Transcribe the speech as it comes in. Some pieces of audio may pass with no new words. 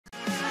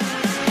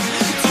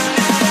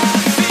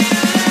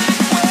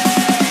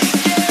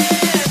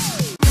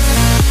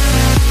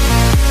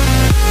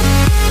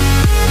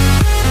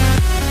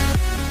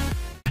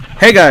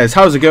Hey guys,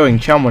 how's it going?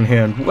 Chamwan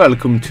here and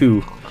welcome to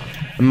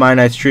the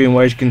Mianite stream,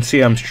 where as you can see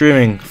I'm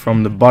streaming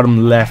from the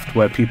bottom left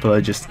where people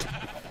are just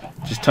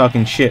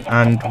talking shit,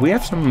 and we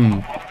have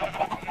some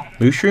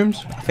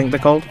mushrooms, I think they're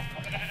called.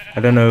 I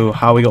don't know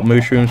how we got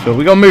mushrooms, but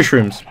we got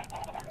mushrooms.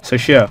 So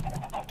sure,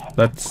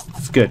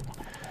 that's good.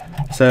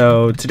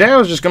 So today I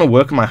was just gonna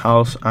work in my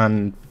house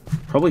and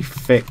probably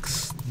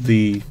fix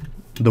the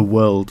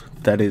world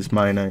that is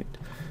Mianite.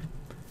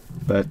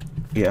 But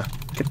yeah,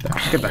 get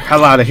the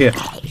hell out of here.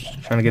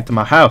 Trying to get to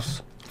my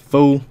house,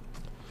 fool.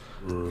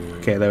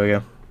 Okay, there we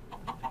go.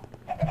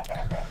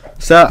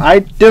 So I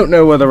don't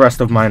know where the rest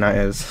of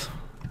Mianite is.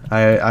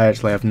 I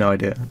actually have no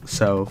idea.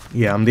 So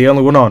yeah, I'm the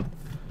only one on.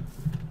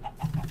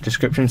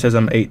 Description says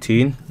I'm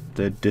 18.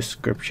 The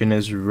description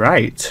is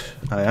right.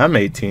 I am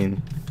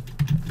 18.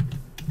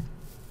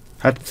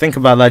 I had to think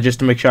about that just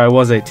to make sure I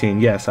was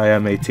 18. Yes, I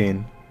am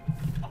 18.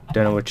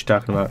 Don't know what you're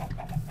talking about.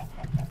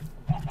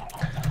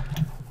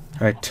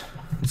 Right.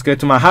 Let's go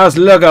to my house.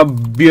 Look how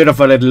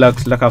beautiful it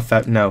looks. Look how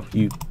fat. No,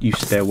 you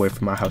stay away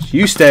from my house.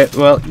 You stay.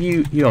 Well,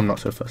 you I'm not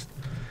so fussed.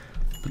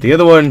 But the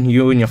other one,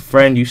 you and your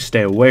friend, you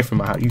stay away from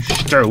my house. You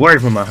stay away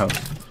from my house.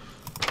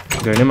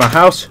 I'm going in my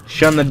house.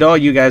 Shut the door.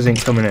 You guys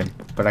ain't coming in.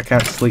 But I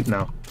can't sleep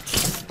now.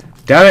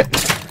 Damn it!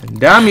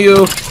 Damn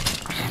you!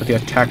 With your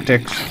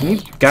tactics. Can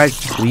you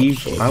guys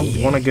leave? I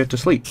want to go to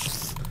sleep.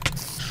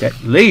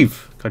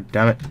 Leave! God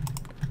damn it!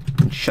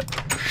 Shut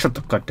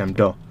the goddamn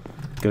door.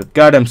 Go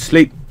goddamn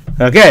sleep.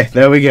 Okay,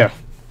 there we go.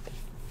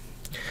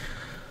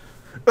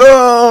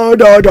 Oh,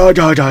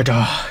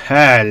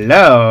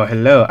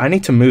 hello. I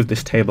need to move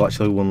this table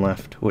actually one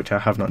left, which I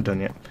have not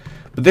done yet.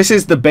 But this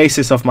is the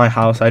basis of my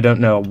house. I don't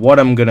know what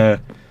I'm gonna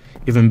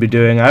even be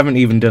doing. I haven't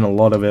even done a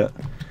lot of it.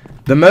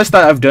 The most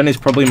that I've done is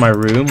probably my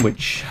room,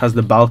 which has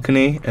the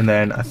balcony, and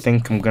then I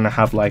think I'm gonna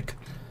have like,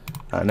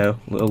 I don't know,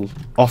 little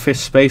office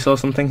space or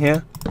something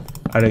here.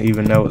 I don't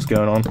even know what's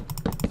going on.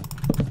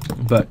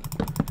 But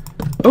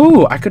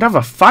oh, I could have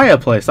a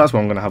fireplace. That's what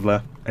I'm going to have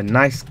there. A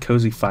nice,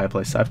 cozy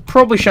fireplace. I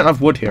probably shouldn't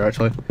have wood here,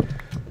 actually.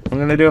 I'm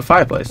going to do a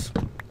fireplace.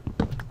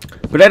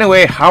 But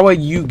anyway, how are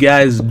you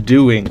guys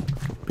doing?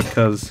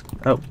 Because,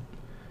 oh.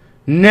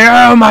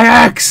 No, my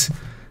axe!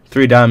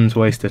 3 diamonds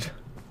wasted.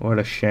 What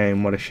a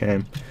shame, what a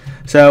shame.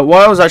 So,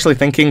 what I was actually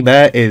thinking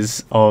there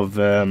is of,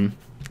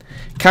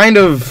 kind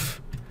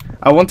of,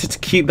 I wanted to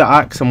keep the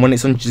axe, and when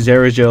it's on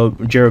 0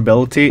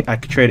 durability, I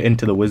could trade it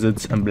into the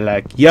wizards and be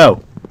like,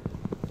 yo,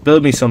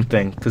 build me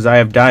something, because I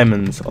have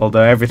diamonds,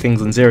 although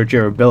everything's on 0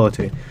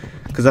 durability.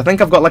 Because I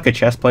think I've got like a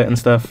chest plate and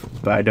stuff,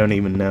 but I don't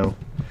even know.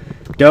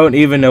 Don't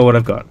even know what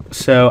I've got.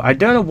 So I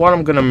don't know what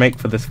I'm going to make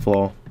for this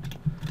floor.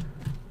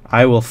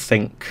 I will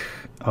think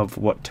of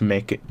what to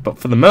make it. But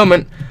for the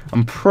moment,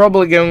 I'm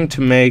probably going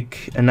to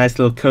make a nice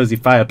little cozy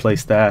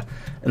fireplace there,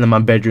 and then my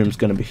bedroom's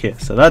going to be here.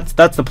 So that's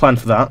the plan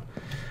for that.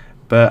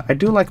 But I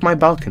do like my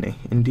balcony.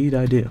 Indeed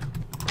I do.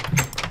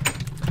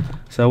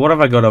 So what have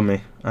I got on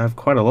me? I have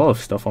quite a lot of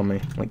stuff on me,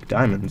 like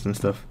diamonds and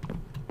stuff.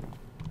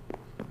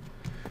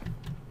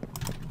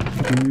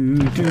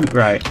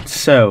 Right,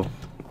 so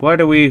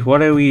what are we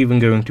even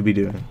going to be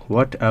doing?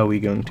 What are we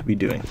going to be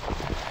doing?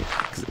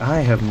 Because I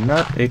have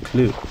not a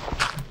clue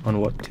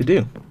on what to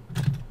do.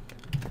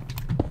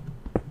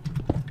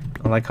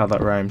 I like how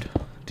that rhymed.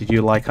 Did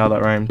you like how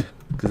that rhymed?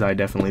 Because I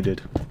definitely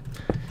did.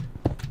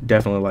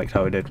 Definitely liked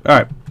how it did.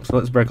 Alright, so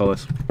let's break all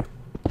this.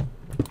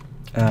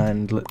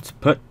 And let's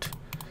put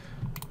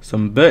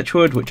some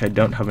birchwood, which I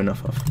don't have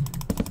enough of.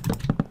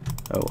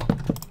 Oh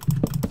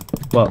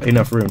well,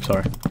 enough room,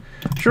 sorry.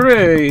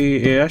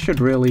 I should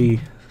really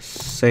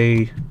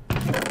say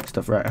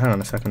stuff right. Hang on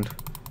a second.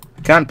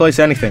 I can't place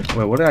anything.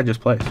 Wait, what did I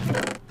just place?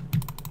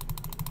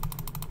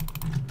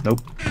 Nope.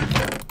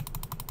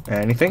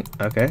 Anything?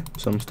 Okay,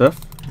 some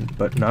stuff,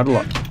 but not a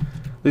lot.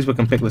 At least we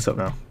can pick this up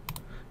now.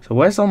 So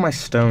where's all my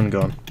stone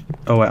gone?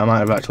 Oh wait, I might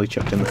have actually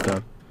chucked in the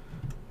stone.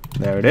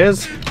 There it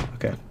is.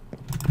 Okay.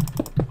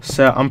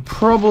 So I'm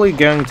probably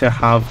going to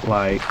have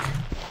like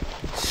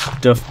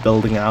stuff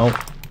building out.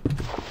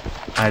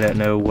 I don't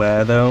know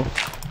where though.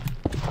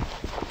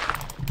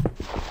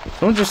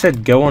 Someone just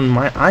said go on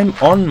my. I'm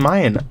on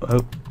mine.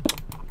 Oh,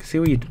 see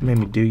what you made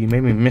me do? You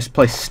made me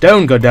misplace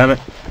stone. Goddammit!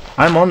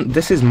 I'm on.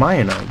 This is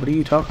Mianite. What are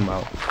you talking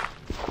about?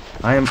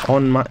 I am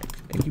on my.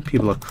 You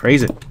people are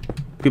crazy.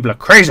 People are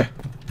crazy.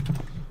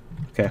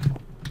 Okay.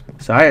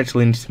 So I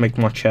actually need to make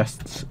more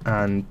chests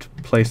and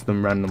place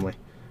them randomly.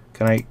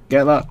 Can I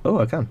get that? Oh,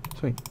 I can.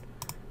 Sweet.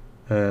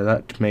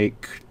 That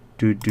make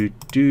do.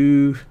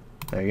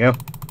 There we go.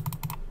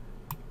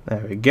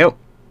 There we go.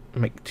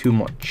 Make 2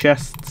 more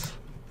chests.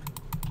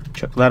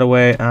 Chuck that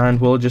away,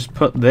 and we'll just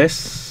put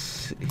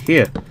this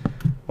here.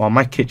 Well,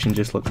 my kitchen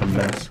just looks a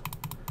mess.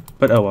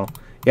 But oh well.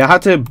 Yeah, I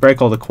had to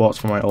break all the quartz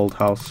from my old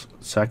house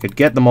so I could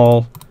get them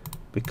all,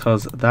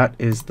 because that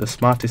is the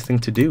smartest thing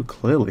to do,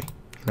 clearly.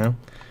 You know?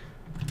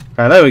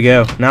 Right, there we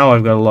go. Now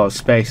I've got a lot of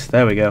space.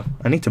 There we go.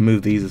 I need to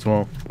move these as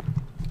well.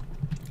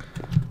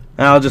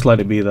 I'll just let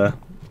it be there.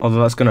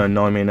 Although that's going to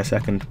annoy me in a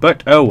second.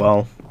 But, oh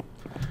well.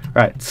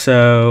 Right,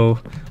 so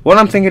what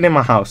I'm thinking in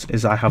my house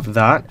is I have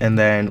that, and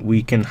then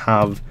we can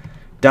have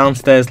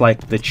downstairs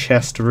like the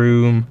chest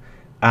room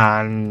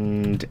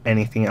and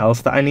anything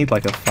else that I need,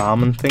 like a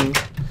farm and things.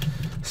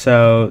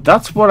 So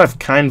that's what I've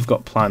kind of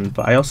got planned,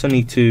 but I also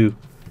need to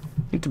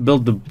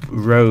build the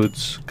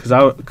roads because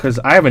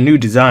I have a new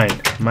design.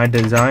 My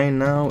design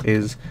now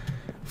is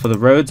for the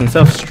roads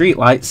instead of street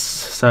lights,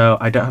 so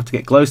I don't have to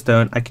get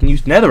glowstone. I can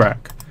use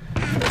netherrack.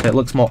 So it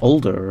looks more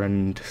older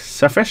and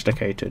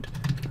sophisticated.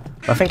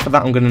 I think for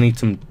that I'm going to need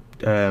some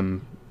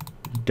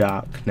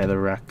dark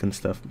netherrack and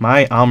stuff.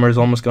 My armor is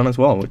almost gone as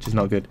well, which is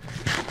not good.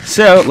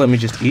 So let me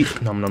just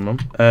eat. Nom nom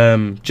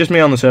nom. Just me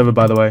on the server,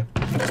 by the way.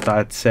 Just thought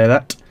I'd say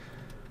that.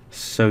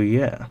 So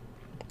yeah.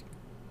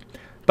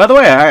 By the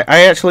way,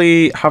 I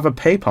actually have a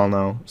PayPal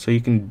now, so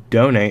you can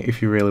donate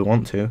if you really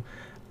want to,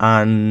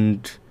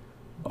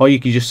 or you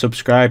can just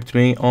subscribe to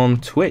me on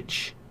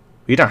Twitch.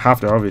 You don't have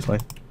to, obviously.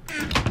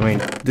 I mean,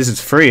 this is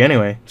free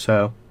anyway,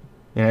 so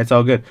you know, it's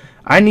all good.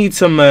 I need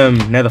some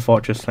nether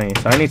fortress things,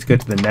 so I need to go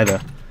to the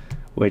nether,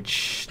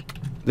 which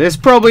this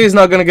probably is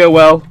not going to go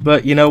well,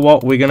 but you know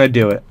what? We're going to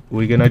do it.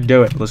 We're going to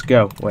do it. Let's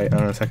go. Wait,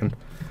 hang on a second.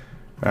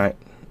 Right,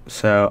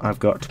 so I've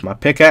got my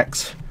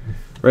pickaxe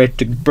ready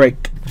to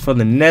break for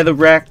the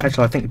netherrack.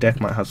 Actually, I think Deck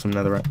might have some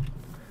netherrack.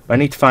 But I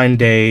need to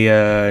find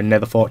a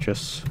nether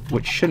fortress,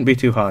 which shouldn't be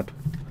too hard.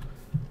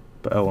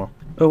 But oh well.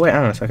 Oh wait,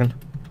 hang on a second.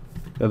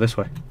 Go this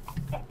way.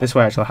 This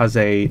way actually has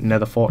a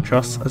nether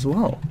fortress as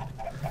well.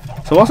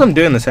 So whilst I'm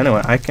doing this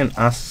anyway, I can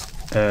ask,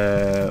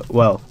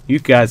 well, you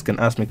guys can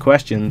ask me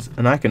questions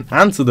and I can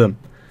answer them,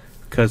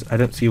 because I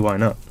don't see why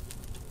not.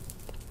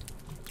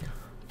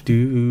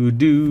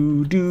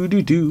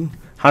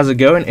 How's it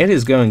going? It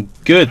is going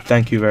good,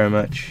 thank you very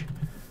much.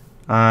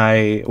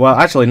 Well,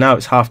 actually now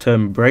it's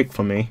half-term break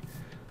for me,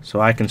 so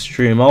I can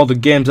stream all the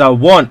games I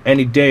want,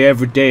 any day,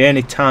 every day,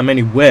 anytime,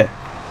 anywhere.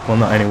 Well,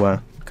 not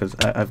anywhere, because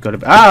I've got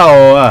to...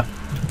 Ow!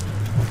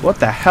 What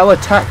the hell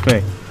attacked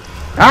me?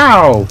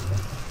 Ow!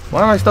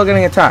 Why am I still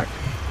getting attacked?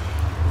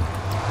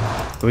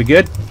 Are we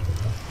good?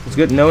 It's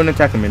good. No one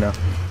attacking me now.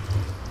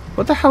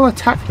 What the hell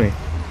attacked me?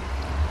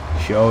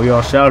 Show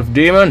yourself,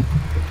 demon!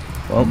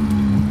 Well,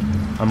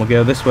 I'm gonna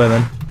go this way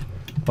then.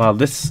 Wow,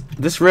 this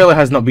really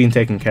has not been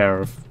taken care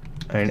of.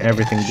 I mean,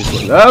 everything just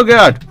looks... Oh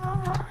god!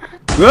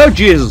 Oh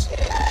Jesus!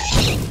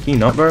 Can you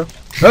not, bro?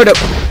 Hold up!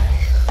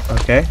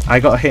 Okay, I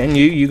got a hit on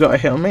you, you got a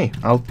hit on me.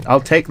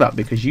 I'll take that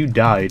because you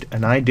died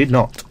and I did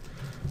not.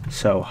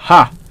 So,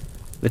 ha!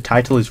 The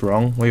title is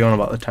wrong. What are you on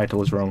about? The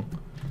title is wrong.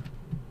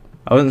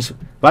 I wasn't...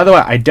 By the way,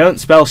 I don't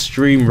spell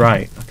stream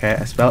right, okay?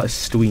 I spell it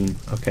stween,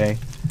 okay?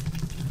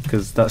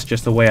 Because that's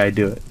just the way I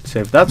do it. So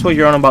if that's what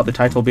you're on about the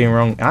title being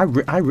wrong, I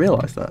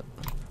realize that.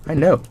 I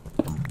know.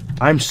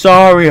 I'm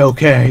sorry,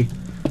 okay?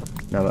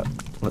 Now,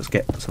 let's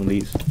get some of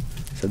these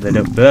so they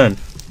don't burn.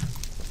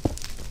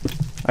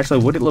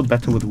 Actually, would it look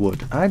better with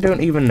wood? I don't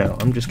even know.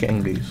 I'm just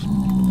getting these.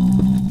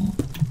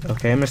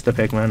 Okay, Mr.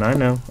 Pigman, I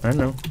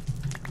know.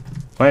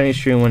 Why don't you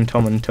stream when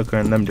Tom and Tucker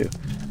and them do?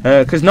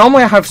 Because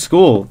normally I have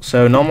school,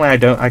 so normally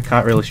I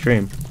can't really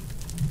stream.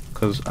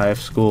 Because I have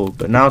school.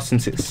 But now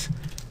since it's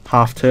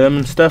half term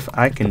and stuff,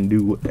 I can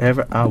do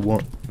whatever I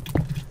want.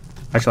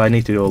 Actually, I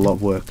need to do a lot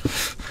of work.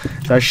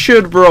 So I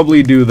should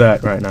probably do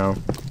that right now.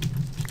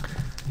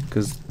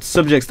 Because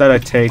subjects that I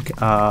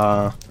take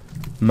are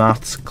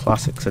maths,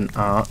 classics, and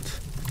art.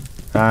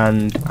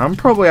 And I'm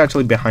probably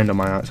actually behind on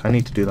my art, so I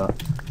need to do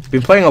that.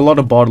 Been playing a lot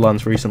of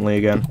Borderlands recently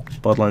again.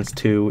 Borderlands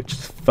 2, which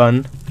is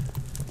fun.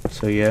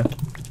 So yeah.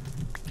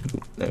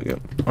 There we go.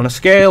 On a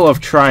scale of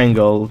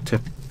triangle to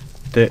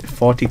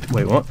 40...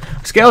 Wait, what?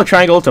 A scale of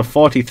triangle to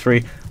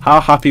 43,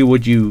 how happy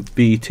would you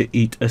be to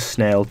eat a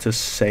snail to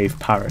save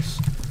Paris?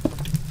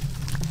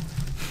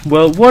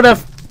 Well, what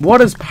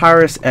has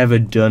Paris ever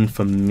done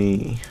for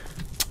me?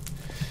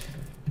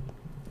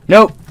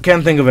 Nope,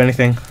 can't think of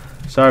anything.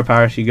 Sorry,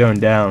 Paris, you're going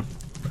down.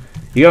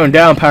 You're going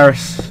down,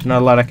 Paris.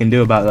 Not a lot I can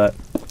do about that.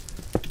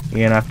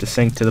 You're gonna have to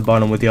sink to the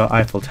bottom with your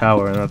Eiffel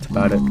Tower, and that's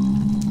about it.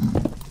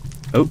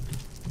 Oh.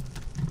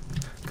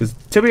 Because,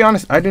 to be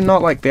honest, I do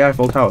not like the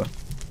Eiffel Tower.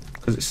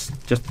 Because it's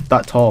just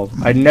that tall.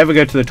 I'd never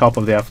go to the top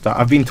of the Eiffel Tower.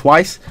 I've been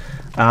twice,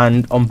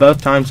 and on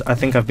both times, I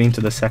think I've been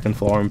to the second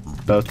floor on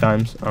both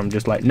times. I'm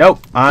just like, nope,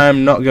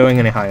 I'm not going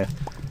any higher.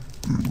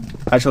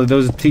 Actually, there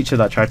was a teacher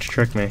that tried to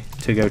trick me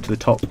to go to the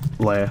top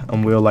layer,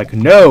 and we were like,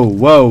 no,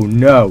 whoa,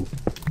 no.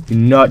 Do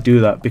not do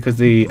that, because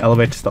the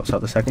elevator stops at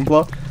the second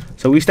floor.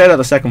 So we stayed at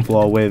the second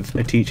floor with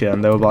a teacher,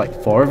 and there were like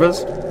 4 of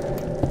us.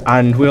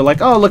 And we were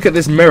like, oh, look at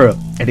this mirror.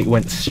 And it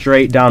went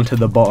straight down to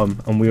the bottom.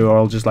 And we were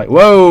all just like,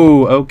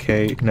 whoa,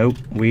 okay, nope,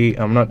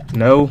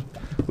 no,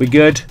 we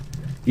good.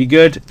 You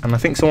good? And I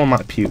think someone might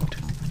have puked.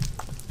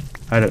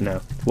 I don't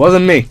know.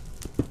 Wasn't me.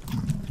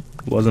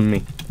 Wasn't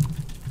me.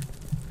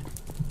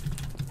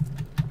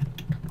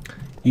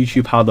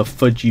 YouTube, how the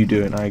fudge you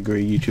doing? I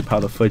agree. YouTube, how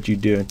the fudge you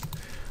doing?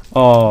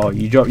 Oh,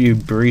 you dropped your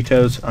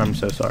burritos? I'm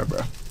so sorry,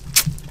 bro.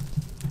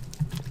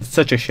 It's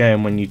such a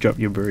shame when you drop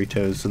your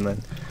burritos and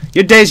then...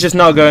 Your day's just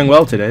not going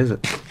well today, is it?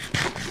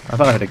 I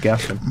thought I had a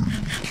gas in.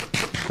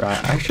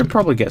 Right, I should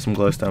probably get some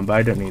glowstone, but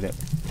I don't need it.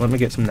 Let me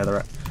get some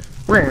netherite.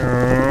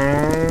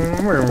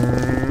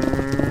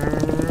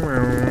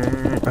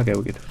 Okay,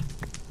 we're good.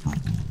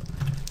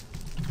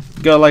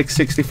 Got like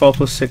 64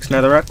 plus 6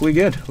 netherrack. We're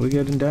good. We're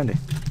good and dandy.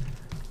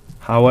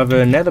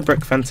 However, nether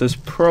brick fences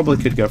probably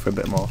could go for a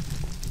bit more.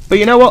 But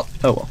you know what?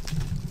 Oh well.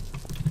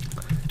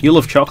 You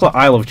love chocolate?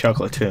 I love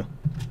chocolate too.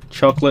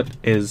 Chocolate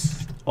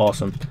is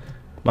awesome.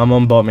 My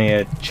mum bought me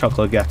a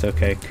chocolate ghetto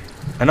cake.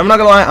 And I'm not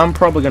gonna lie, I'm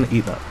probably gonna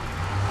eat that.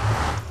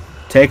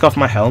 Take off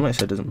my helmet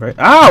so it doesn't break.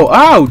 Ow!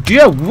 Ow!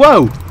 Dear!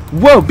 Whoa!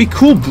 Whoa! Be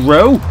cool,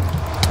 bro!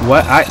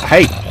 What?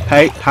 Hey!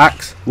 Hey!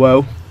 Hacks!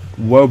 Whoa!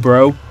 Whoa,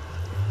 bro!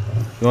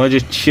 You wanna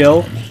just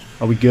chill?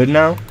 Are we good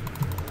now?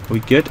 Are we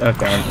good?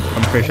 Okay,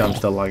 I'm pretty sure I'm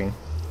still lagging.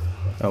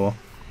 Oh well.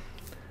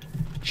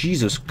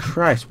 Jesus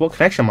Christ! What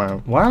connection am I on?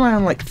 Why am I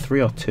on like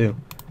 3 or 2?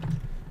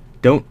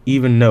 Don't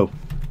even know.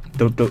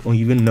 Don't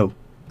even know.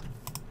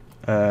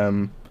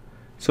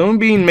 Someone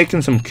been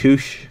making some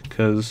koosh,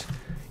 because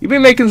you've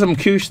been making some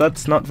koosh.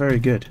 That's not very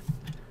good.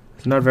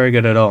 It's not very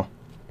good at all.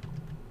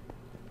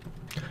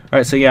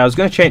 Alright, so yeah, I was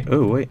gonna change.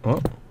 Oh wait,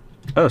 what?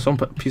 Oh, someone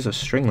put a piece of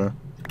string there.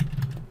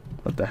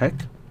 What the heck?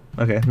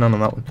 Okay, none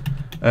on that one.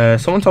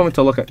 Someone told me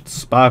to look at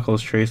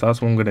Sparkle's tree, so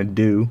that's what I'm gonna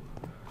do.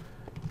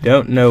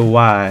 Don't know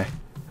why.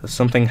 Has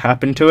something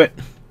happened to it?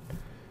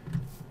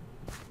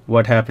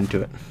 What happened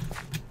to it?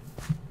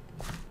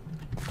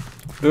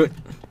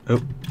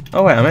 Oh.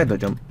 Oh wait, I made that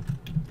jump.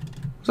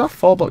 Was that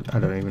fall block? I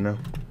don't even know.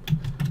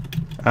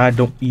 I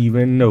don't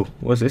even know.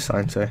 What does this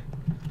sign say?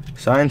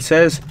 Sign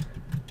says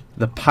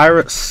the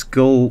pirate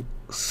skull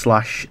 /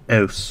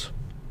 house.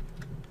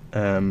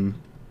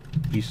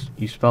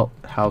 You spelt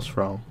house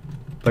wrong,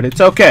 but it's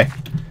okay.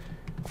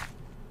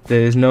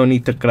 There is no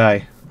need to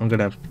cry. I'm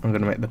gonna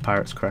make the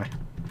pirates cry.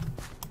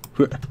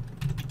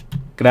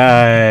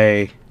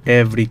 Cry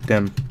every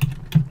time.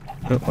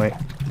 Oh wait,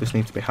 this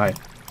needs to be higher.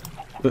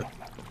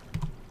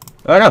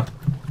 Oh no!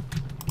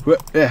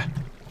 Yeah,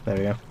 there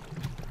we go.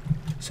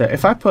 So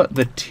if I put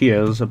the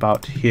tiers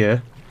about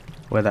here,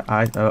 where the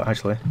eye. Oh,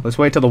 actually, let's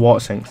wait till the water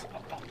sinks,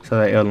 so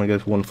that it only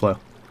goes one flow.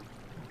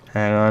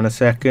 Hang on a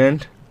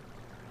second.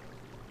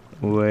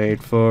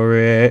 Wait for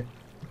it.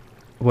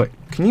 Wait,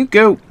 can you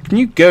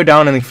go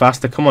down any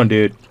faster? Come on,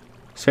 dude.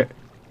 So,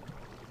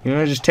 you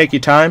wanna just take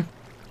your time?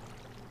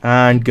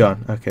 And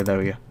gone. Okay, there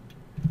we go.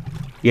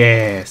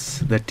 Yes,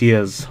 the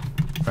tiers.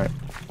 Right.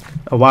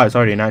 Oh wow, it's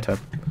already nighttime.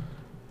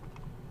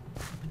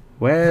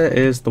 Where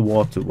is the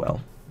water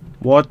well?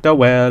 Water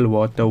well,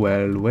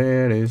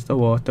 where is the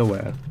water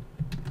well?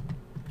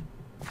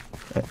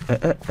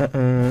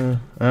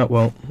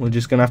 Well, we're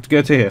just gonna have to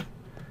go to here.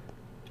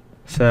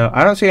 So,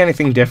 I don't see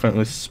anything different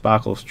with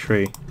Sparkle's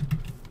tree.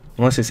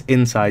 Unless it's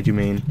inside, you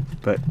mean.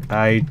 But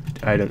I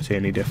don't see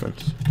any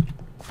difference.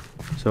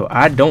 So,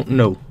 I don't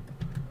know.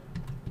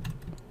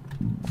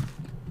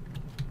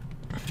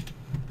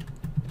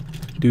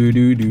 Do.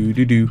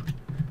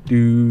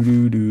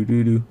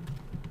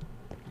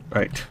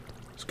 Right,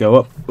 let's go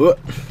up.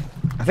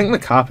 I think the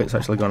carpet's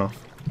actually gone off.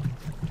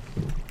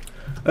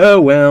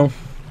 Oh well.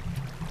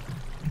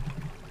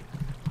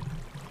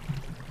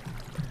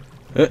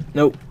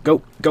 No,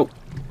 go.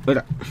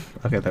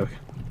 Okay, there we go.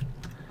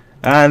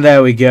 And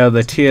there we go,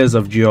 the tears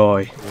of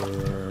joy.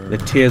 The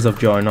tears of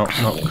joy, not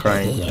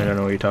crying. I don't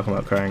know what you're talking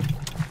about, crying.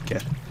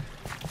 Okay.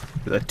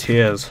 The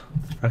tears.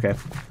 Okay.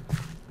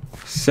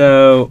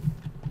 So,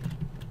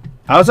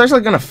 I was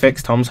actually going to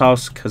fix Tom's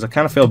house, because I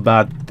kind of feel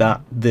bad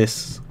that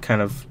this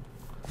kind of,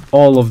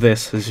 all of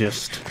this has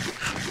just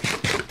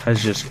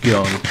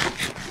gone.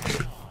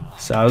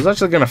 So I was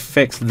actually going to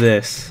fix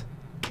this,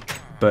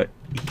 but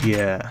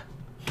yeah,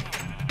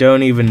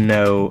 don't even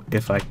know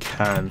if I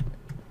can.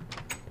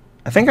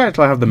 I think I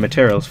actually have the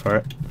materials for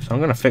it, so I'm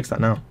going to fix that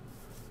now.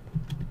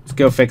 Let's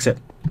go fix it.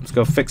 Let's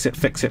go fix it.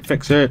 Fix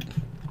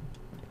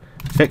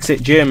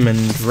it, Jim,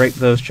 and rape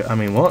those I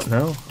mean, what?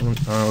 No? I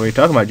don't know what you're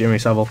talking about, Jimmy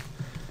Savile.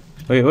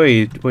 Wait,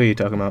 what are you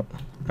talking about?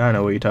 I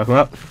know what you're talking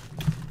about.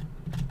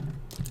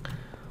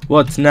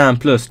 What's 9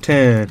 plus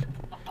 10?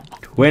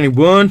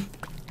 21?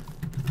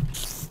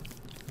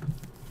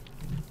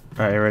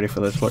 Alright, you ready for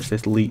this? Watch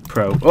this Elite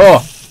Pro.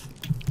 Oh!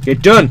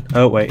 Get done!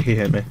 Oh, wait, he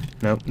hit me.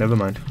 Nope, never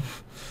mind.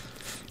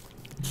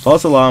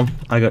 False alarm,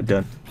 I got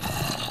done.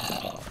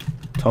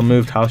 Tom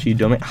moved house, you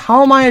dummy.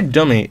 How am I a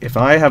dummy if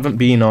I haven't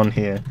been on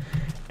here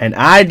and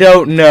I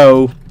don't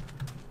know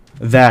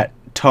that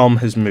Tom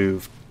has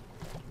moved?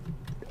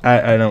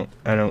 I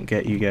don't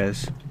get you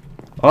guys.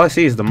 All I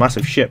see is the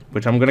massive ship,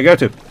 which I'm gonna go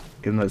to,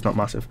 even though it's not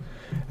massive.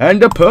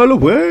 And a pearl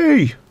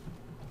away!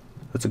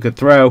 That's a good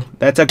throw.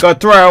 That's a good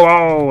throw!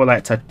 Oh,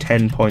 that's a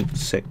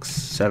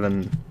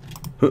 10.67.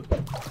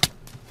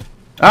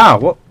 Ah,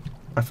 what?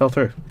 I fell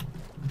through.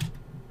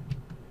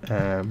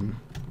 Can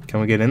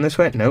we get in this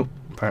way? Nope,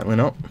 apparently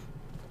not.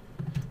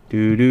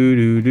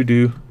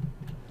 Do.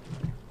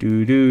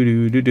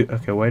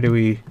 Okay, where do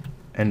we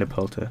end up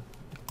halter?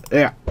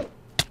 Yeah.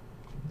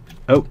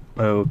 Oh,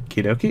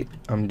 okie dokie.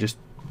 I'm just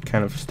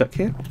kind of stuck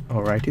here.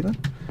 Alrighty then.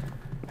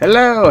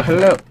 Hello.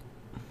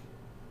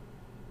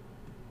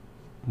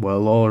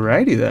 Well,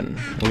 alrighty then.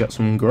 We got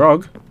some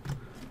grog.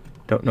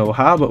 Don't know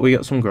how, but we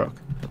got some grog.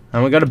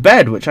 And we got a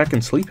bed, which I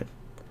can sleep in.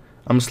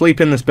 I'm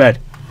asleep in this bed.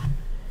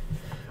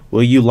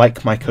 Will you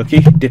like my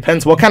cookie?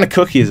 Depends what kind of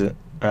cookie is it,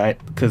 right?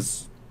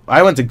 Because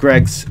I went to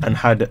Greg's and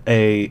had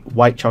a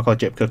white chocolate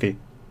chip cookie.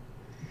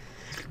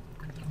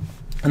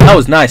 And that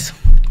was nice.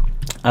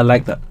 I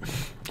like that.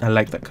 I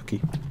like that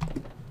cookie.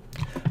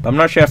 But I'm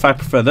not sure if I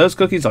prefer those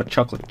cookies or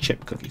chocolate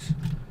chip cookies.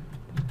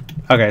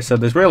 Okay, so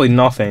there's really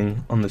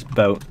nothing on this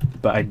boat,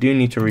 but I do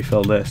need to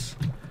refill this.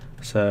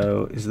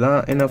 So is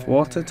that enough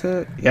water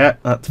to? Yeah,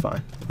 that's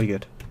fine. We're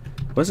good.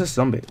 Where's this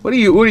zombie? What are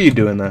you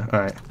doing there? All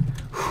right.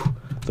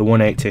 The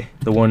 180.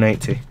 The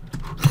 180.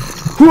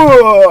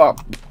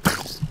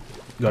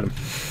 Got him.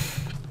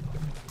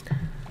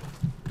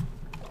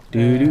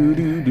 Do do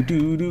do do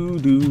do do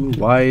do.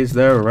 Why is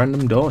there a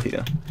random door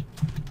here?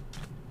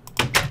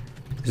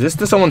 Is this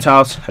to someone's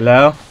house?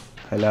 Hello?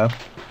 Hello?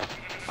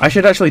 I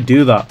should actually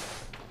do that.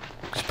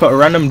 Just put a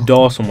random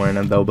door somewhere and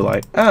then they'll be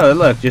like, oh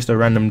look, just a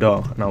random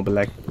door. And I'll be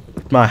like,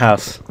 my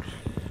house.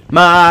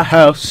 My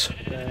house.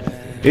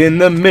 In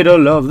the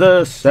middle of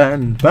the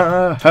sand.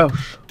 My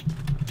house.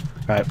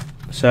 Right.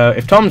 So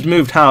if Tom's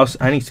moved house,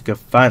 I need to go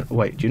find...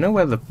 Wait, do you know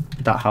where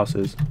that house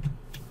is?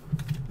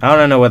 I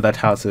don't know where that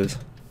house is.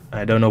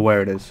 I don't know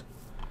where it is.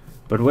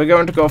 But we're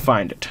going to go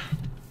find it.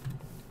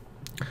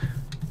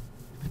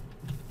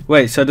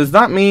 Wait, so does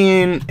that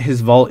mean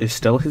his vault is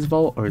still his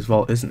vault, or his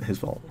vault isn't his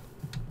vault?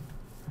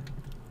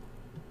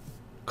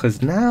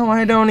 Because now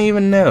I don't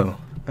even know.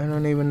 I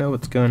don't even know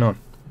what's going on.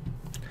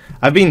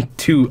 I've been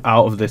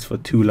out of this for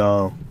too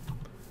long.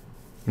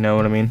 You know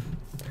what I mean?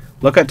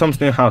 Look at Tom's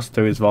new house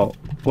through his vault.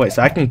 Wait,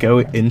 so I can go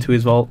into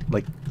his vault?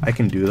 Like, I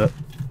can do that.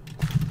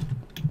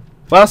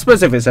 Well, I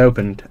suppose if it's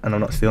opened and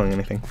I'm not stealing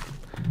anything.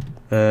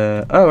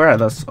 Oh, right,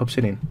 that's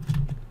obsidian.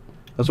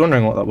 I was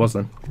wondering what that was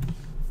then.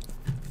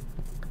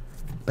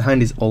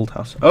 Behind his old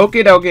house.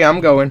 Okie dokie, I'm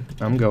going.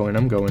 I'm going.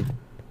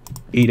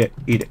 Eat it,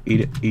 eat it,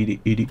 eat it, eat it,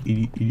 eat it, eat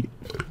it, eat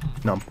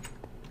it. Nom.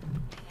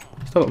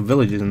 Still got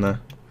villages in there.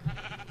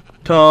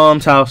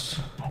 Tom's house.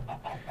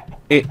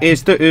 It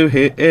is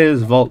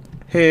his vault.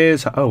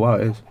 His. Oh wow,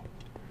 it is.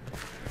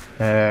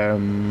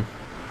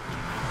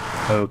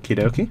 Okie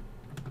dokie.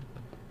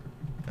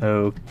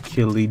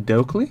 Okie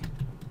dokie.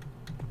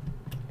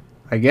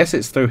 I guess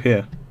it's through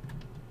here.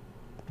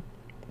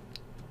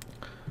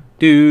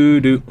 Do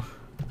do.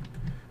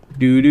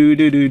 Do do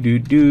do do do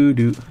do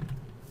do.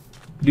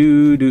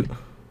 Do do.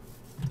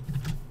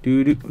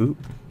 Do do. Ooh.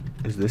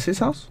 Is this his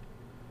house?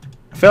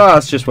 I feel like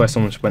that's just where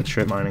someone went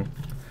strip mining.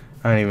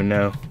 I don't even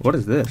know. What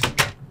is this?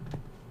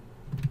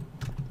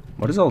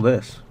 What is all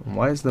this? And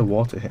why is there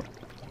water here?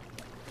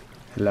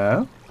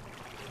 Hello?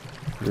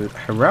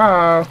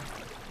 Hurrah!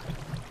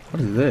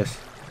 What is this?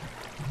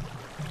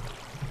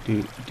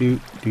 Do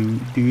do do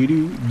do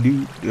do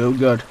do. Oh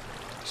god!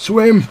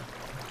 Swim!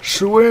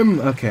 Swim!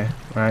 Okay,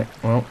 right.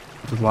 Well,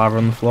 there's lava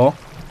on the floor.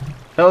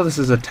 Oh, this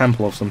is a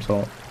temple of some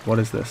sort. What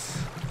is this?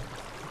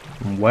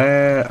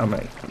 Where am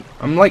I?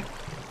 I'm like,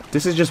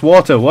 this is just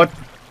water. What?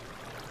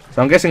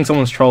 So I'm guessing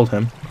someone's trolled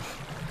him.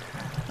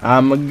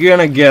 I'm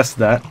gonna guess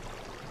that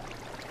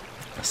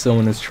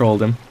someone has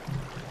trolled him.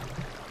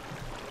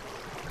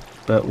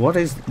 But what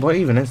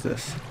even is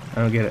this?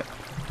 I don't get it.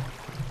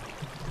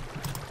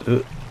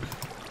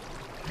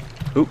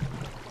 Oop.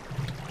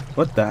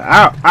 What the?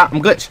 Ow! Ah,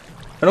 I'm glitched.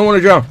 I don't want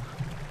to drown.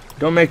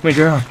 Don't make me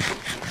drown.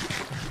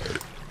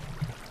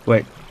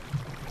 Wait.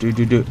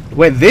 Do.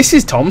 Wait, this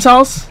is Tom's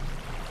house?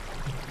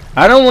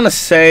 I don't want to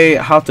say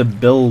how to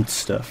build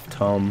stuff,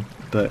 Tom,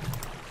 but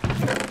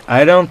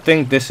I don't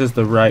think this is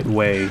the right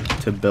way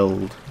to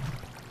build.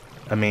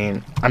 I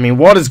mean,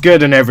 water's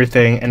good and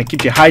everything, and it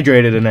keeps you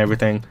hydrated and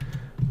everything,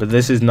 but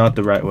this is not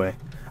the right way.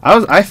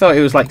 I thought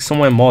it was like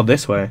somewhere more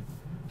this way,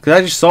 because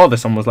I just saw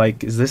this and was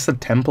like, is this a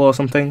temple or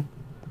something?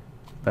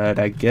 But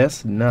I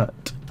guess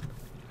not.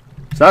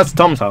 So that's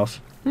Tom's house.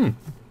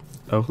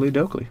 Oakley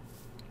dokley.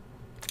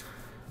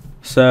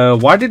 So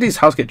why did his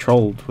house get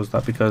trolled? Was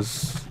that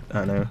because,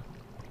 I don't know,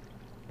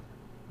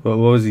 what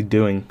was he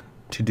doing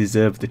to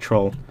deserve the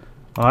troll?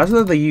 Oh, I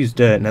thought they used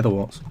dirt, nether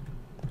walls.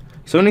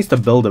 Someone needs to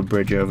build a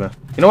bridge over.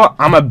 You know what?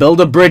 I'm gonna build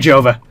a bridge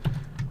over.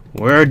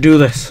 We're gonna do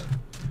this.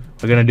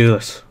 We're gonna do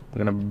this. We're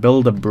gonna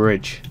build a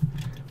bridge.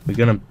 We're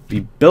gonna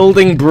be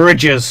building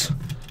bridges.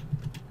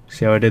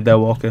 See how I did there,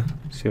 Walker?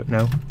 See what?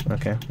 No?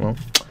 Okay, well,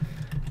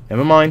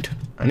 never mind.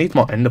 I need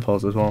more ender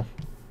pearls as well.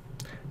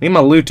 I need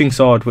my looting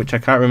sword, which I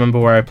can't remember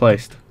where I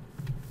placed.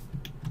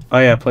 Oh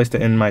yeah, I placed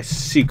it in my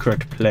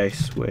secret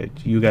place, where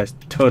you guys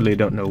totally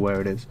don't know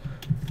where it is.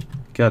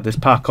 God, this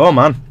parkour,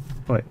 man.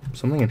 Wait,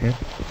 something in here.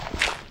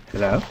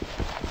 Hello?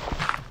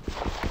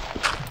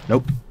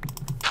 Nope.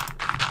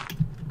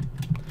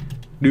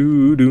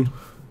 Do.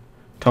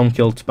 Tom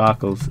killed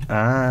Sparkles.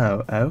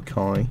 Oh,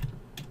 okay.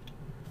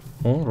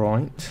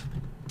 Alright.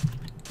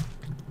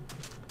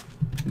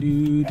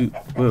 Do.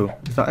 Whoa,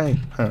 is that a...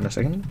 Hang on a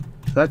second.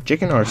 Is that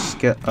chicken or a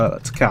skit? Oh,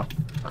 that's a cow.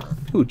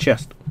 Ooh,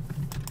 chest.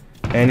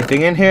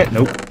 Anything in here?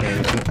 Nope.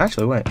 Anything?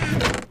 Actually, wait.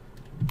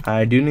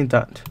 I do need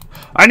that.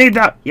 I need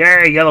that!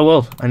 Yeah, yellow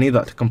wool. I need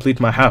that to complete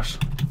my house.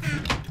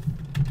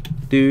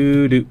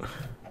 Do.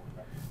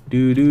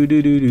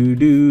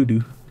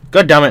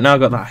 God damn it, now I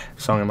got that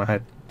song in my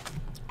head.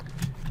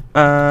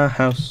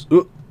 House.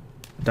 Ooh,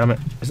 damn it.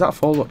 Is that a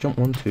fall block jump?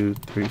 1, 2,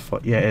 3,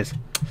 4. Yeah, it is.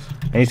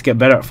 I need to get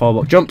better at fall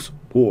block jumps.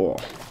 Whoa.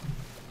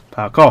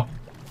 Parkour.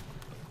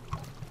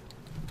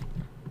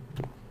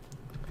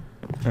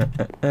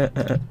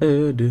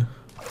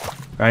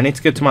 Right, I need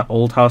to get to my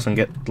old house and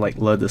get like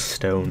loads of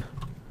stone.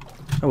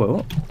 Oh wait,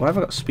 what? Why have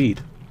I got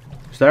speed?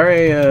 Is there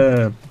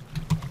a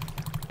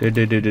you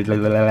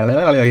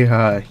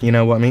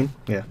know what I mean?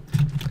 Yeah.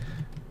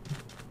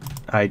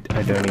 I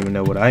don't even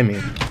know what I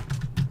mean.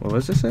 What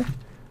was this say?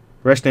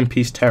 Rest in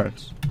peace,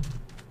 Terrence.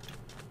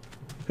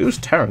 Who's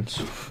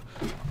Terrence?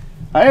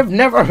 I have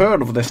never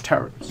heard of this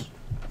Terrence.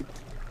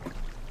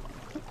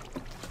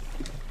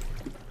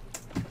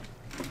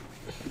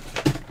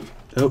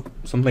 Oh,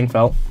 something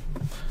fell.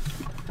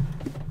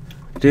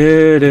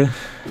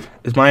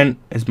 Is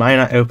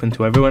Mianite open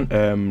to everyone?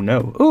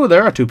 No. Oh,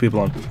 there are 2 people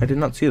on. I did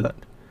not see that.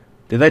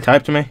 Did they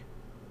type to me?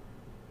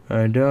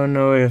 I don't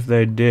know if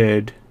they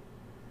did.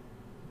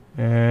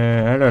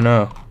 I don't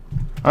know.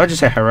 I'll just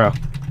say hello.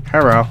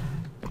 Hello.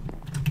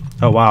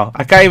 Oh wow,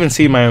 I can't even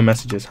see my own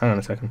messages. Hang on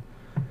a second.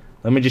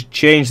 Let me just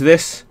change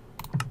this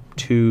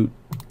to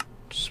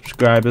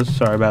subscribers.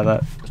 Sorry about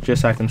that.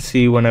 Just so I can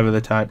see whenever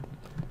they type.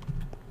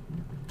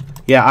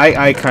 Yeah,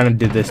 I kind of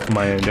did this to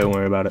my own. Don't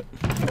worry about it.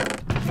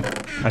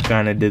 I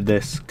kind of did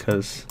this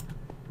because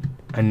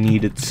I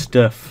needed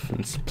stuff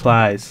and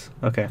supplies.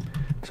 Okay.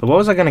 So what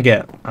was I going to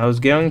get? I was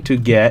going to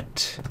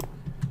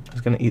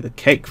eat the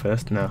cake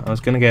first. No, I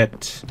was going to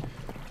get...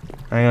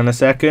 Hang on a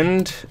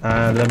second.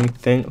 Let me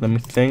think.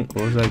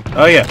 What was I...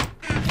 Oh, yeah.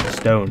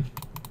 Stone.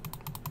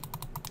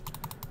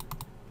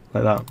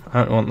 Like that.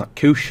 I don't want that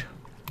koosh.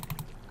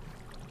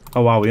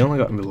 Oh, wow. We only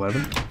got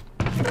 11.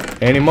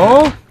 Any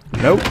more?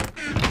 Nope.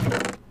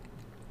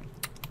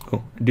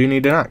 Oh, I do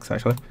need an axe,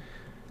 actually.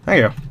 There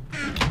you go.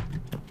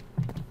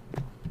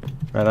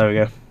 Right, there we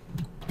go.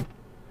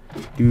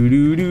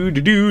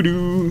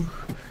 Do.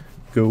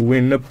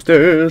 Going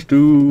upstairs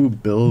to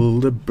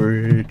build a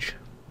bridge.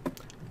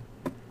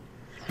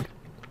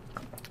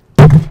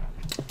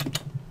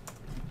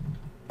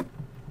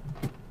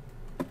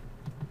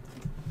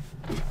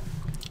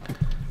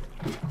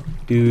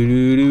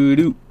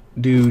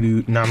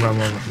 Do. Nom nom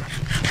nom nom.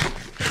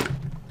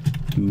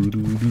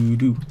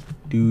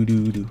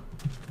 Do.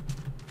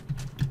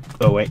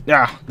 Oh wait,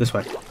 this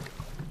way.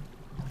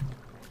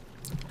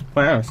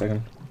 Wait a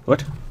second.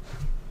 What?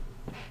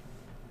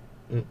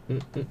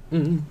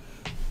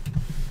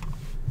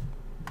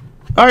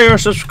 Oh, you're a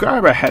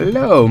subscriber.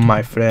 Hello,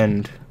 my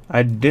friend.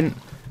 I didn't...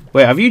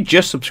 Wait, have you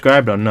just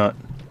subscribed or not?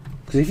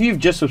 Because if you've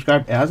just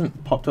subscribed, it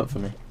hasn't popped up for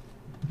me.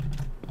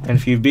 And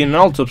if you've been an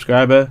old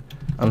subscriber,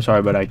 I'm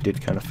sorry, but I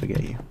did kind of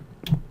forget you.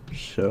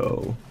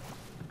 So,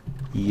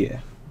 yeah.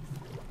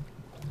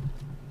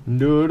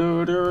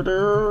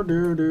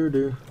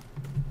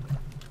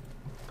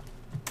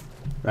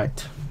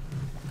 Right.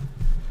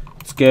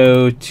 Let's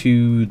go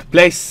to the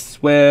place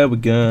where we're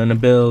gonna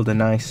build a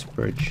nice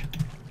bridge.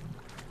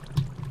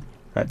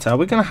 Right, so are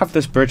we gonna have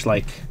this bridge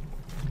like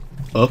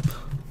up?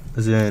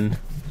 As in,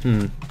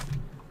 I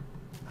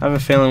have a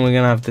feeling we're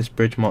gonna have this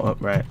bridge more up.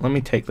 Right, let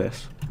me take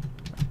this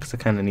because I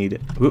kind of need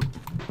it. Whoop.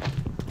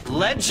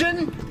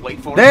 Legend.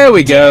 Wait for it. There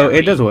we go.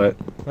 It does work.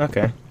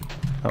 Okay,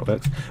 that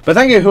works. But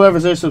thank you,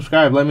 whoever's there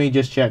subscribed. Let me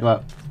just check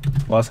that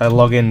whilst I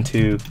log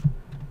into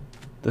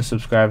the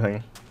subscribe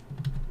thing.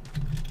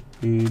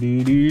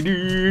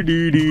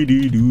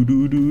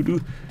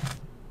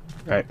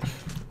 Right,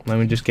 let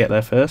me just get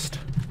there first.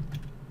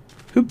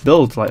 Who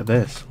builds like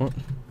this? What?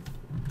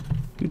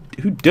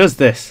 Who does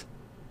this?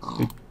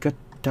 God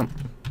damn!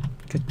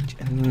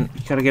 You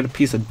gotta get a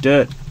piece of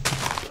dirt.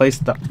 Place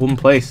that one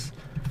place.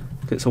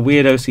 It's a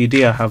weird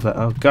OCD I have that.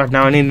 Oh god!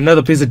 Now I need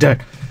another piece of dirt.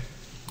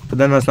 But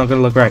then that's not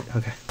gonna look right.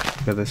 Okay,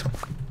 go this one.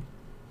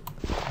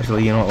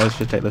 Actually, you know what? Let's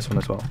just take this one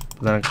as well.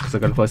 But then, because I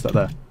gotta place that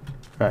there.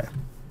 Right.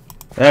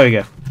 There we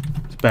go.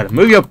 It's better.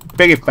 Move your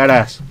big fat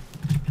ass.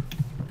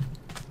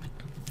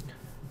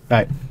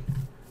 Right.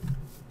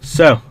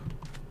 So,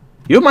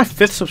 you're my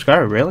 5th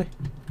subscriber, really?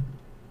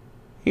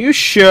 You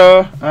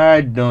sure?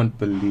 I don't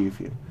believe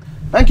you.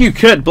 Thank you,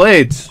 Kurt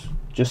Blades.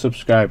 Just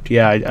subscribed.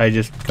 Yeah, I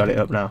just got it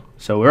up now.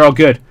 So we're all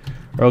good.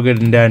 We're all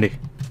good and dandy.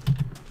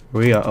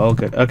 We are all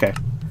good. Okay.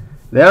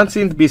 They don't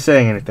seem to be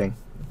saying anything.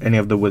 Any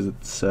of the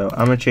wizards. So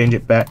I'm going to change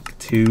it back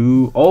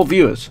to all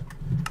viewers.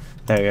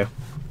 There we go.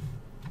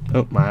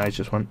 Oh, my eyes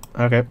just went.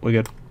 Okay, we're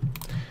good.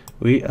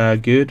 We are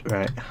good.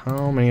 Right,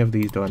 how many of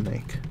these do I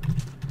make?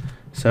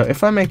 So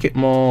if I make it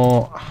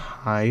more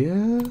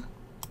higher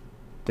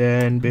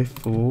than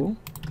before,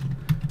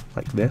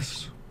 like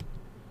this.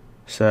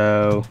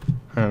 So,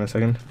 hang on a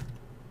second.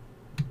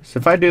 So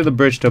if I do the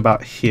bridge to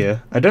about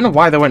here, I don't know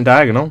why they went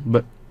diagonal,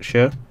 but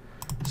sure.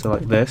 So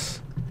like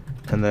this,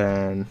 and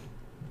then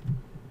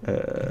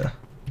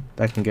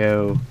that can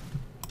go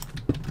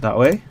that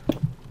way,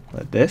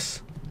 like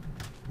this.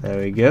 There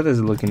we go, this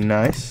is looking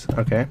nice.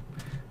 Okay,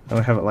 now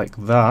we have it like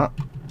that.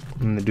 I'm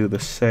gonna do the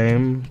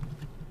same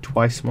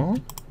twice more.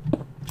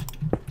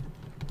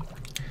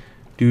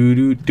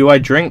 Do I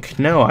drink?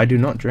 No, I do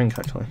not drink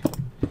actually.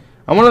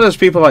 I'm one of those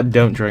people that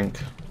don't drink.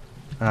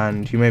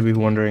 And you may be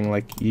wondering,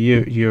 like,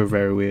 you're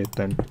very weird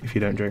then if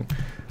you don't drink.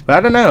 But I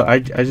don't know. I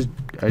just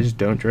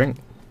don't drink.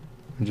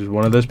 I'm just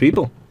one of those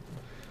people.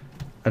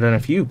 I don't know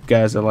if you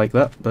guys are like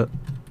that, but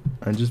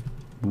I'm just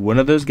one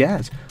of those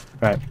guys.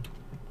 Right.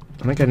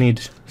 I think I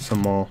need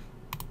some more.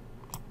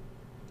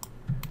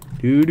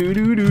 Actually,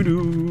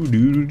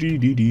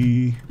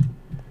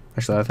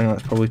 I think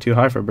that's probably too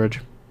high for a bridge.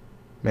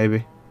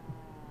 Maybe.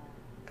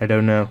 I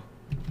don't know.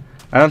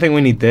 I don't think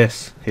we need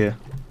this here.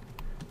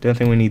 Don't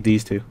think we need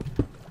these two.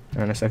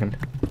 In a second.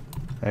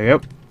 There you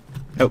go.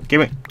 Oh,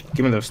 give me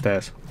those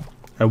stairs.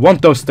 I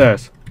want those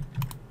stairs.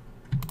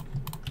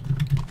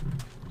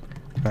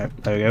 Right,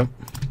 there we go.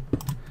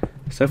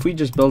 So if we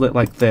just build it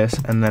like this,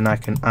 and then I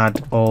can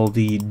add all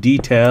the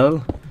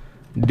detail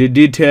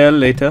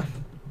later.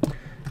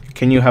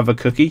 Can you have a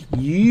cookie?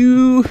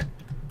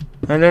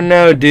 I don't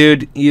know,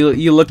 dude.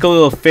 You look a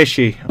little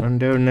fishy. I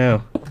don't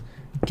know.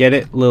 Get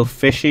it? A little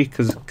fishy?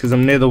 Cause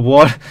I'm near the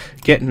water.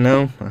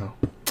 No? Oh.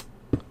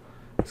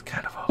 It's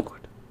kind of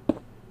awkward.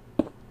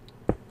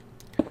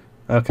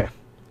 Okay.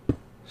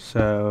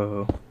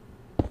 So,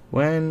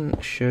 when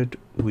should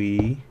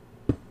we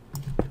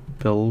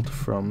build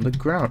from the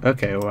ground?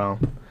 Okay, well,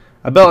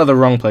 I built at the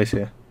wrong place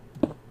here.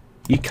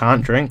 You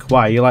can't drink?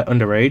 Why? You like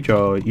underage,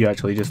 or you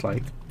actually just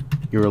like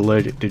you're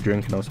allergic to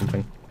drinking or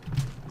something?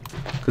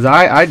 Because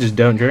I just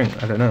don't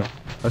drink. I don't know.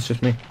 That's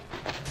just me.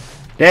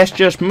 That's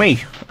just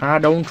me. I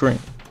don't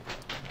drink.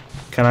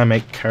 Can I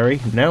make curry?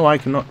 No, I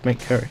cannot make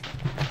curry.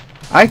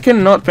 I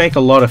cannot make a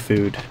lot of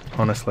food,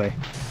 honestly.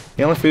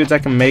 The only foods I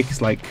can make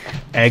is like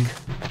egg,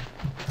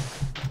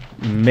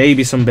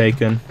 maybe some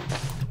bacon.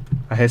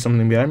 I hear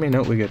something behind me.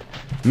 No, we're good.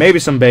 Maybe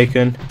some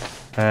bacon.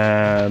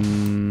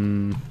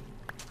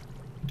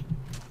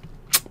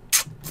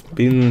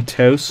 Bean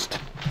toast.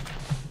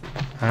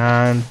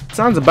 And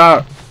sounds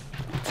about.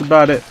 That's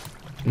about it.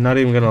 Not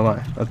even gonna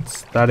lie.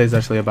 That is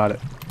actually about it.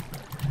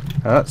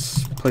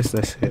 Let's place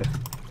this here,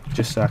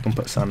 just so I can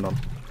put sand on.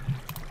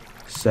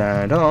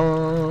 Sand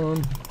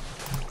on.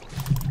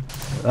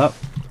 Up.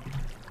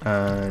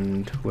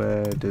 And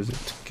where does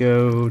it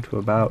go? To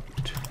about.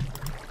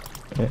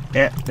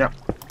 Yeah.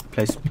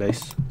 Place.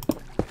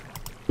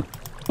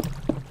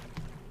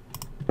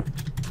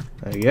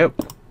 There you go.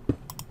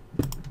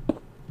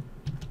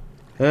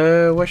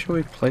 Where should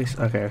we place?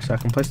 Okay, so I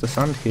can place the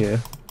sand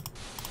here.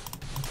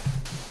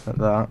 Like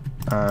that,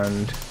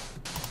 and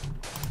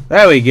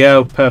there we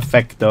go.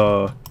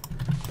 Perfecto.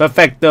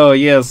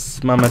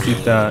 Yes,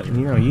 mamacita. You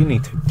know, you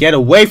need to get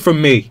away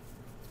from me,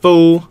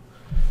 fool.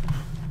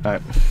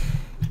 Alright.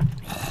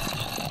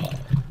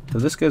 So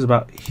this goes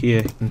about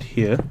here and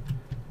here.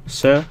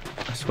 Sir,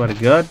 I swear to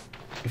God,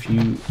 if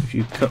you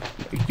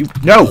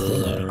no!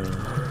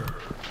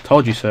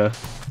 Told you, sir.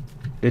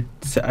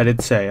 I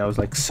did say. I was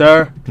like,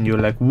 sir, and you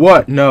were like,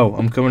 what? No,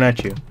 I'm coming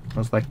at you. I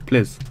was like,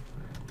 please.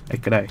 Hey,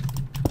 could I?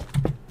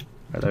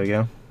 Right, there we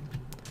go.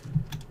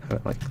 Have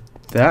it like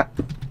that.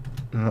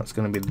 And that's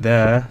going to be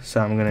there.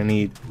 So I'm going to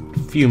need a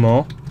few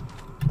more.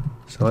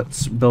 So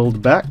let's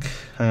build back.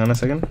 Hang on a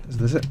second. Is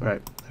this it?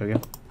 Right. There we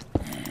go.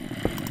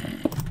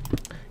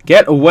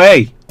 Get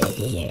away!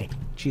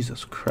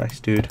 Jesus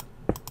Christ, dude.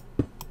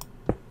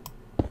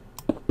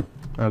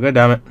 Oh, god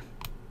damn it.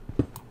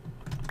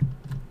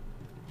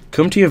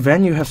 Come to your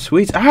venue, have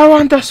sweets. I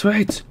want the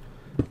sweets!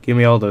 Give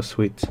me all those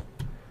sweets.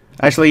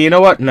 Actually, you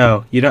know what?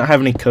 No, you don't have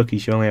any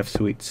cookies. You only have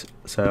sweets.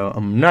 So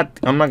I'm not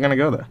gonna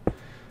go there.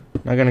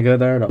 Not gonna go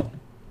there at all.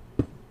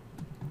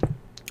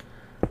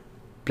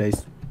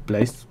 Place.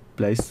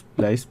 Right,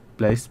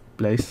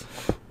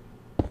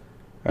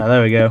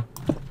 there we go.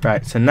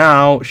 Right, so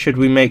now should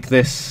we make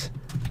this?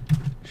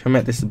 Should I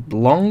make this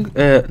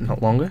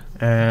not longer?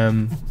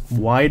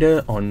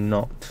 Wider or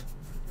not?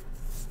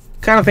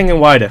 Kind of thinking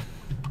wider.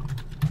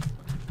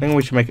 I think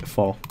we should make it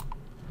 4.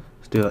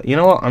 Let's do that. You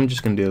know what? I'm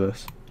just gonna do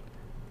this.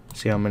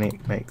 See how many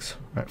it makes.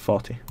 Right,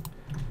 40.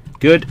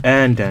 Good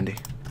and dandy.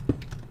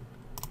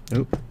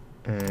 Nope.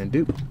 And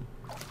doop.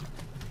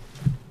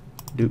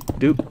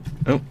 Doop.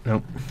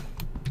 Nope.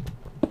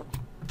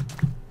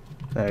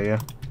 There you go.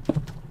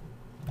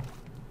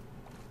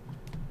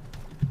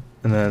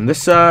 And then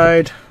this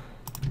side.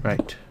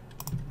 Right.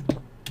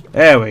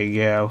 There we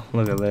go.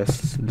 Look at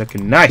this.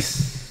 Looking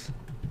nice.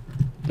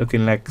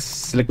 Looking like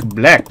slick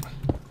black.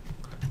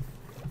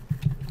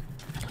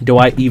 Do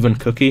I even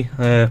cookie?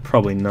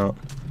 Probably not.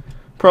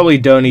 Probably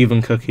don't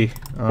even cookie.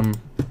 I'm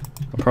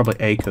probably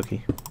a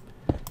cookie.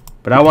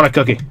 But I want a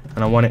cookie.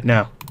 And I want it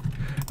now.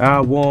 I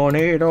want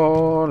it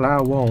all.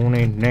 I want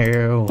it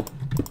now.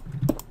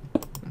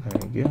 There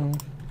we go.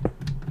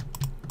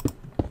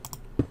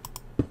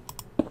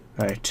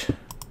 Right.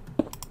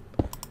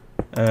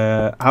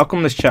 How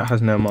come this chat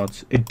has no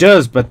mods? It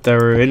does, but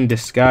they're in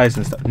disguise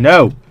and stuff.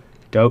 No!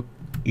 Don't.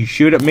 You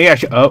shoot at me.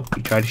 Oh,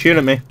 you tried to shoot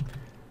at me.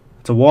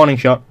 It's a warning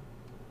shot.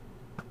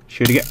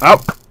 Shoot again.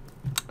 Oh!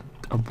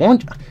 I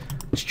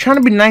was trying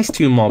to be nice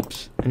to you,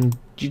 mobs. And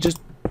you just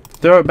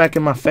throw it back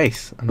in my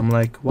face. And I'm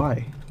like,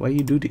 why? Why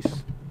you do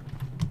this?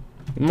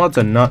 Your mods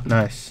are not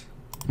nice.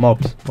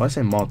 Mobs. Why I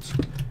say mods?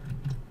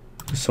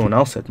 Someone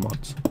else said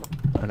mods.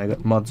 And I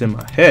got mods in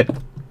my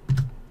head.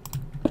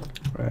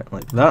 Right,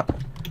 like that.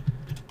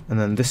 And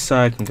then this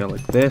side can go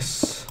like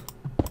this.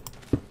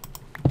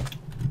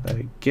 There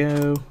we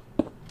go.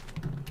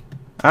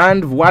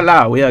 And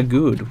voila, we are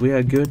good. We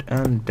are good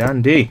and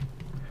dandy.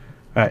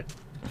 Right.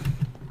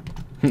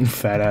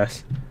 Fat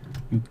ass.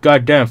 You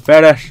goddamn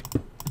fat ass.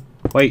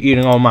 Why are you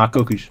eating all my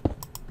cookies?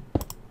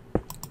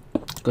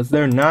 Because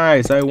they're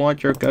nice. I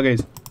want your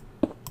cookies.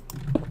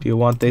 Do you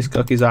want these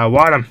cookies? I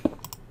want them.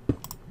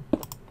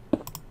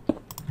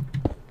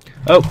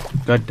 Oh,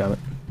 god damn it.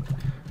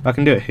 I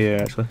can do it here,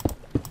 actually.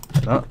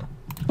 Like that.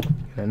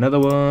 Get another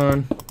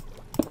one.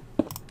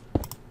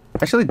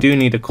 I actually do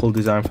need a cool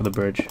design for the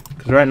bridge.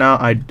 Because right now,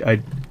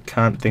 I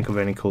can't think of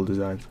any cool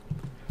designs.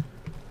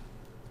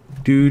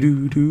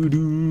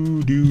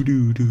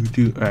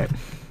 Alright.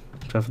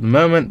 So for the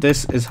moment,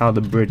 this is how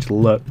the bridge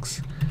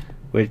looks.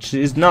 Which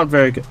is not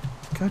very good.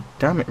 God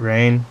damn it,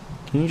 Rain.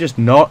 Can you just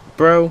not,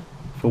 bro?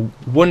 For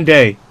one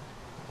day.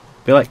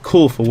 Be like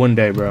cool for one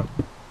day, bro.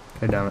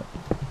 God damn it.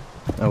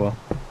 Oh well.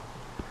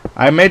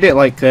 I made it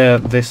like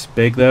this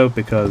big though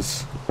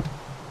because...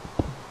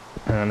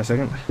 Hang on a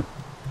second.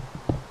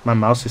 My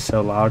mouse is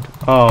so loud.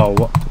 Oh,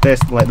 what?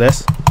 This, like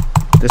this?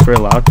 This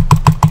real loud?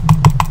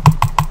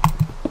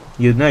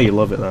 You know you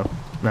love it though.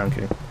 No, I'm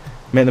kidding.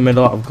 Make the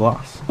middle out of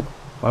glass.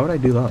 Why would I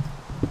do that?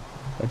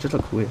 That just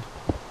looks weird.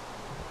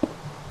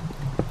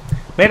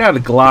 Made out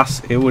of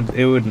glass, it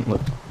wouldn't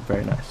look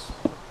very nice.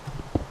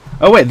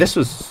 Oh wait, this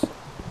was...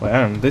 Wait,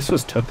 hang on, this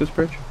was Tucker's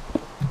bridge?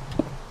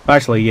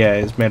 Actually, yeah,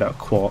 it's made out of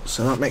quartz,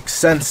 so that makes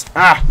sense.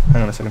 Ah!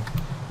 Hang on a second.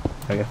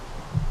 There we go.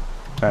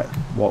 Alright,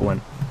 what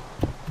went?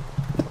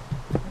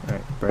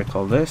 Alright, break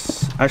all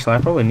this. Actually,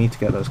 I probably need to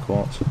get those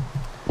quartz.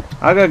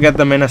 I'll go get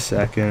them in a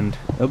second.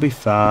 It'll be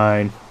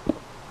fine.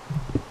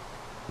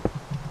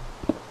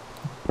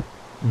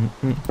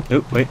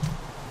 Oh, wait.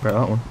 Break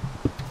that one.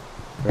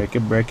 Break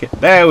it, break it.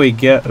 There we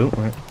go. Oh,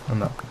 wait. I'm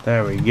not.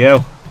 There we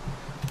go.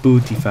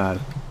 Booty file.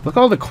 Look at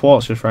all the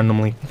quartz just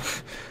randomly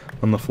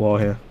on the floor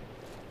here.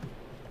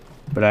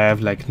 But I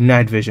have like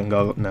night vision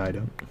goggles. No, I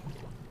don't.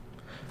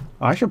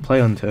 Oh, I should play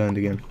Unturned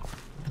again.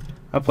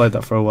 I played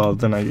that for a while,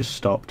 then I just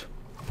stopped.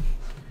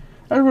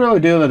 I should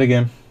really do that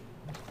again.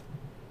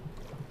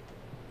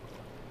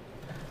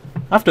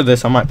 After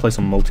this, I might play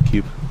some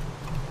Multicube.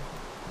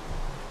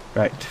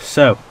 Right,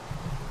 so.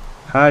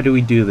 How do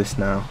we do this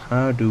now?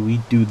 How do we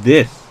do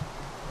this?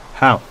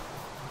 How?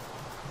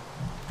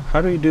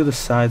 How do we do the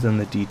sides and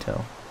the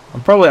detail?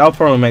 I'll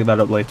probably make that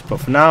up later, but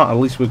for now, at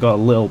least we've got a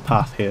little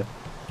path here.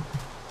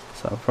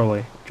 So I'll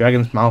probably...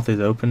 Dragon's mouth is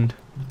opened.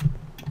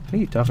 What are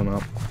you talking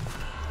about?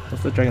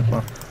 What's the dragon's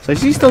mouth? So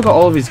has he still got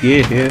all of his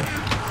gear here?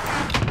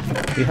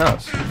 He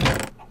has.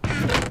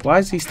 Why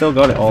has he still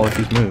got it all if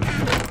he's moved?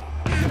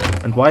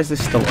 And why is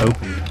this still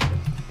open?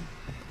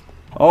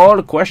 All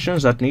the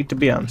questions that need to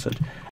be answered.